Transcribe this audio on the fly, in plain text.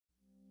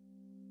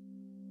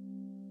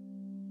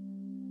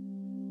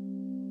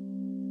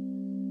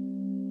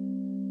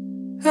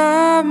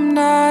I'm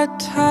not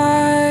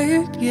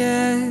tired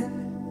yet.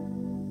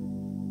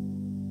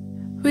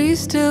 We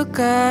still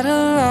got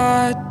a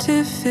lot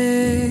to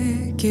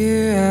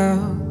figure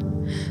out.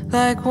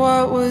 Like,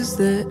 what was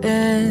the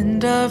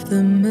end of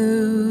the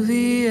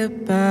movie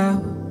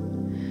about?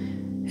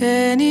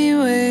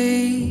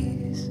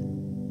 Anyways,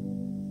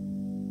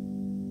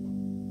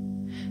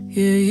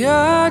 you're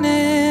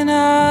yawning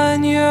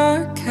on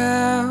your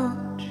couch.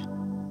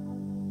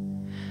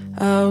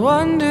 I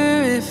wonder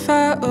if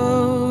I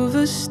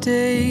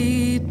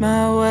overstayed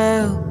my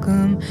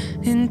welcome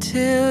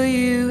until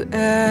you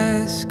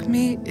ask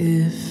me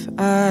if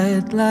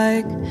I'd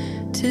like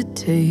to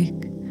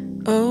take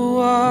a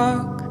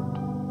walk.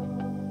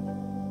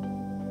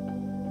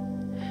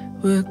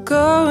 We're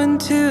going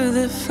to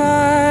the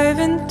Five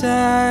and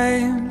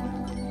Dime,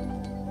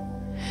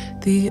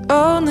 the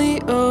only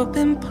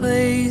open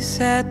place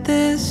at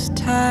this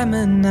time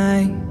of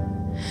night.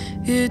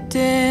 You're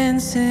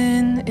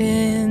dancing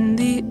in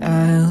the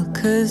aisle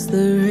 'cause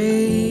the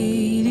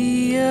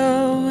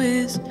radio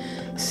is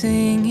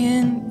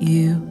singing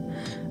you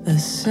a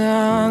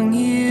song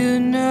you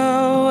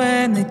know,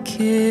 and the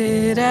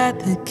kid at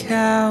the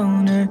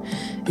counter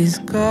is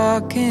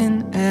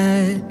gawking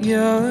at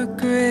your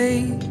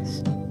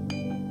grace.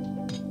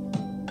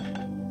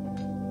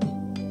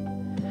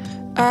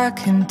 I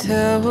can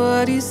tell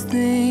what he's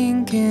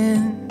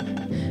thinking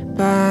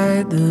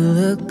by the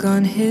look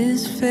on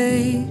his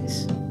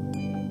face.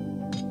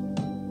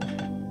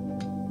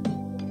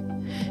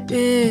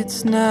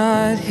 It's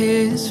not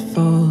his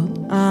fault,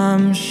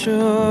 I'm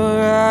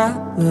sure I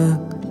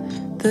look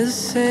the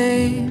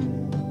same.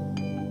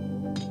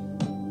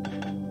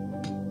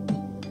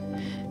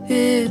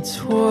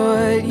 It's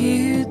what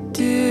you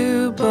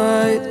do,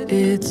 but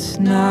it's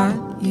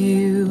not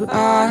you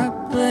I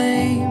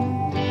blame.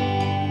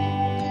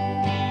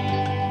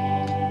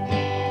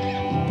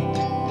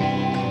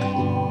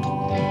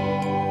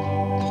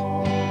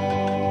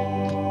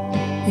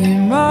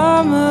 Your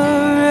mama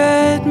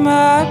read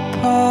my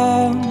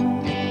palm.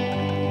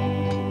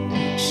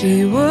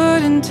 She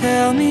wouldn't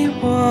tell me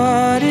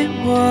what it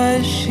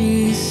was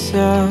she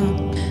saw,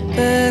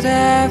 but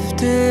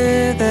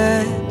after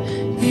that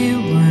you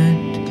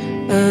weren't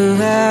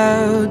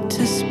allowed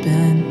to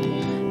spend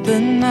the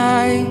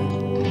night.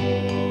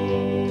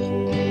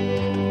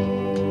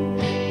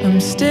 I'm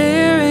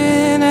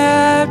staring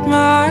at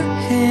my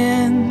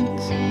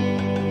hands,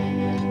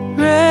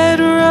 red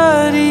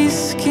ruddy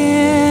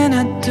skin.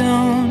 I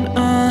don't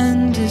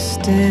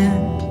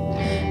understand.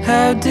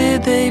 How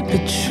did they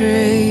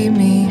betray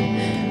me?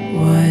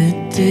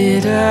 What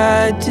did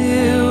I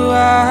do?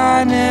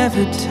 I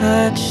never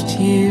touched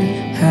you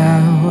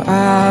how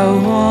I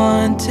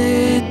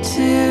wanted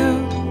to.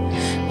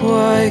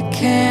 What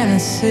can I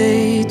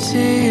say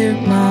to your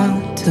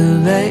mom to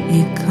let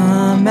you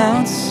come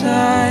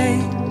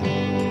outside?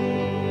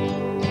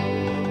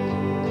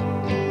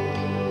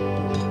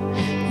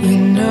 You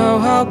know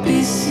I'll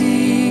be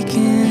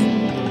seeking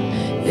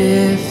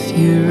if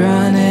you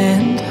run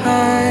and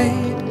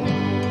hide.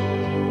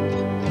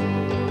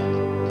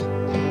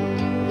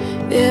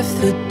 If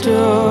the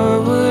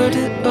door were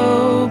to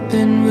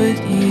open, would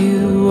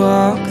you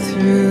walk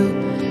through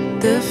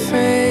the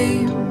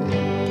frame?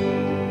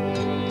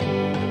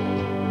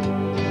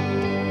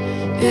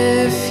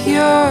 If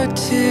you're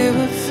too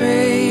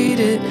afraid,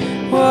 it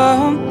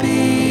won't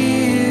be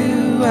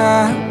you I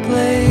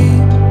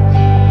blame.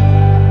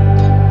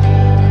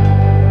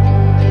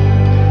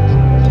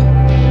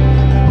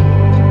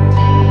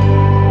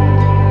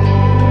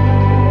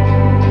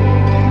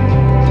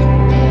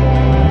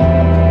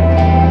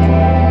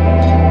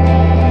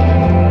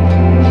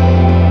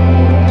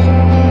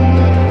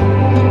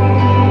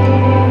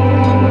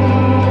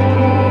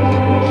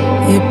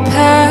 You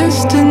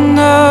passed a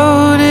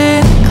note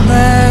in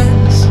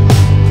class,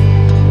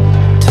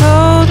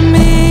 told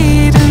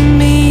me to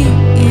meet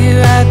you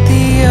at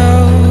the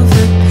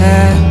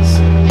overpass.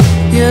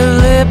 Your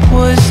lip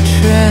was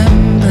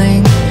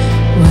trembling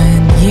when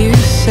you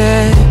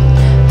said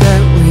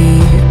that we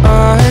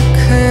are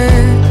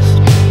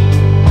cursed.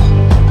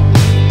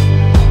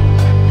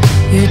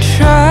 You're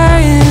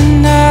trying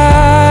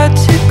not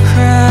to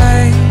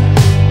cry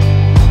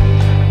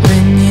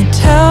when you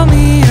tell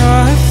me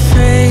you're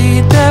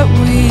afraid that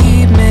we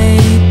may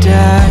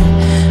die.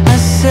 I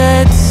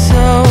said,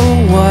 so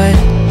what?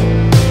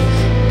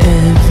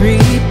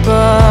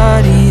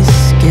 Everybody's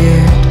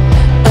scared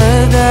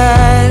of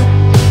that.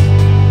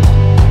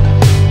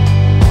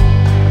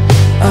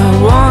 I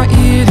want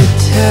you to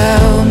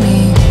tell me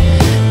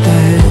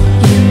that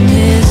you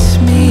miss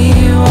me.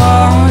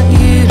 Want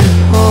you to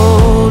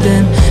hold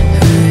and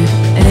hurt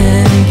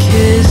and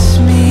kiss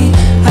me.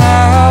 I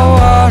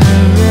wanna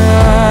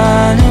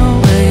run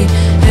away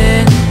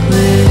and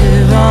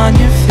live on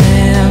your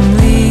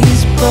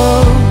family's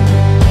boat.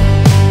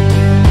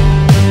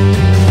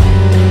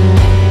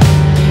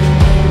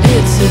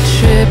 It's a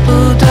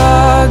triple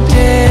dog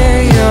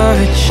dare, you're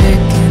a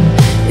chicken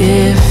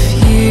if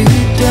you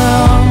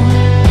don't.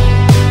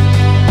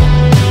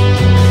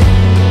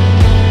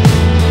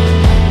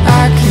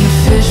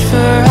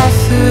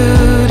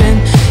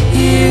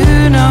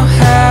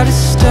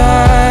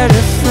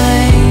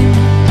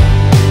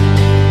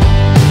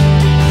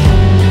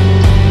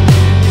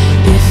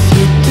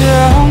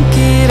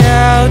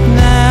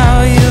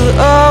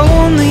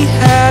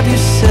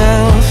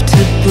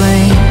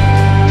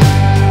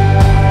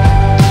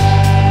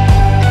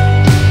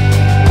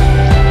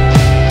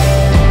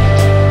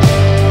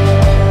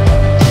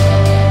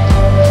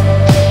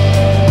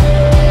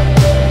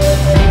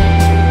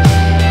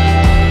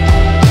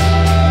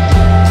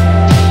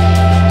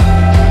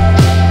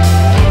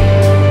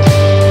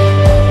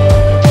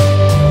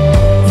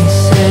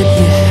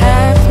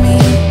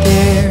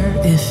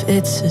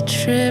 It's a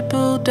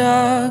triple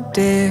dog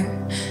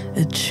dare,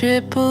 a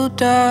triple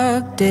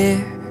dog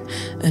dare,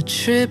 a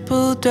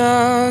triple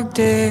dog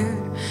dare,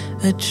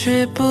 a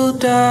triple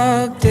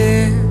dog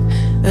dare,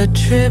 a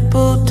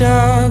triple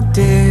dog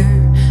dare,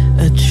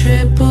 a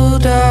triple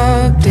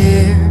dog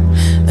dare,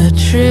 a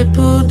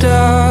triple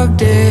dog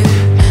dare,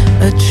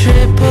 a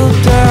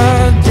triple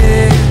dog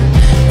dare,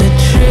 a triple dog dare, a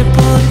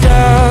triple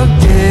dog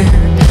dare,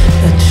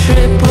 a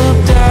triple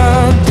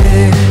dog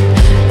dare,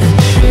 a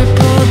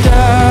triple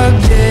dog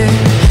dare,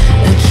 a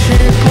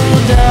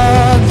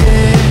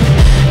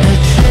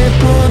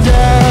triple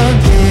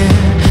dog dare,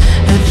 a triple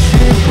dog dare, a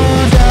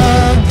triple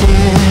dog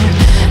dare,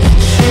 a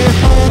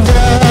triple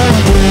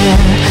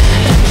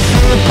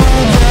dog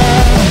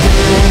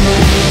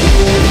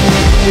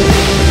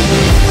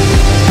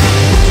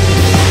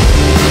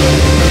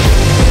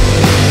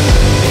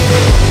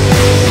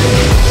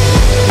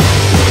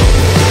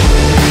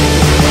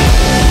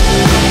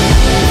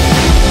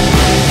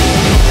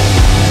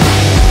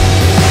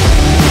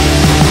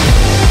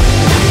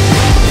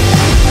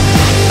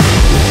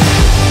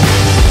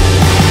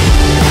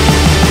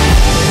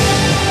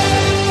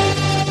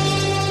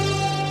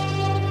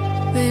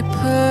They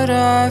put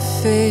our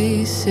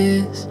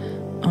faces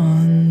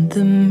on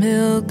the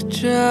milk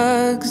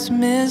jugs,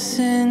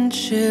 missing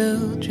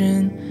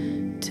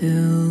children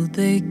till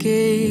they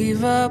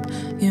gave up.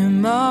 Your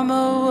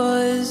mama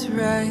was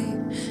right,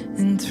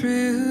 and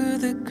through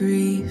the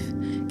grief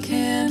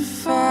can't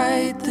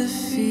fight the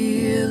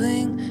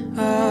feeling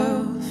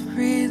of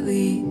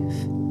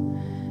relief.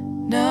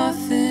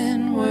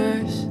 Nothing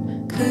worse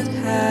could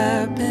happen.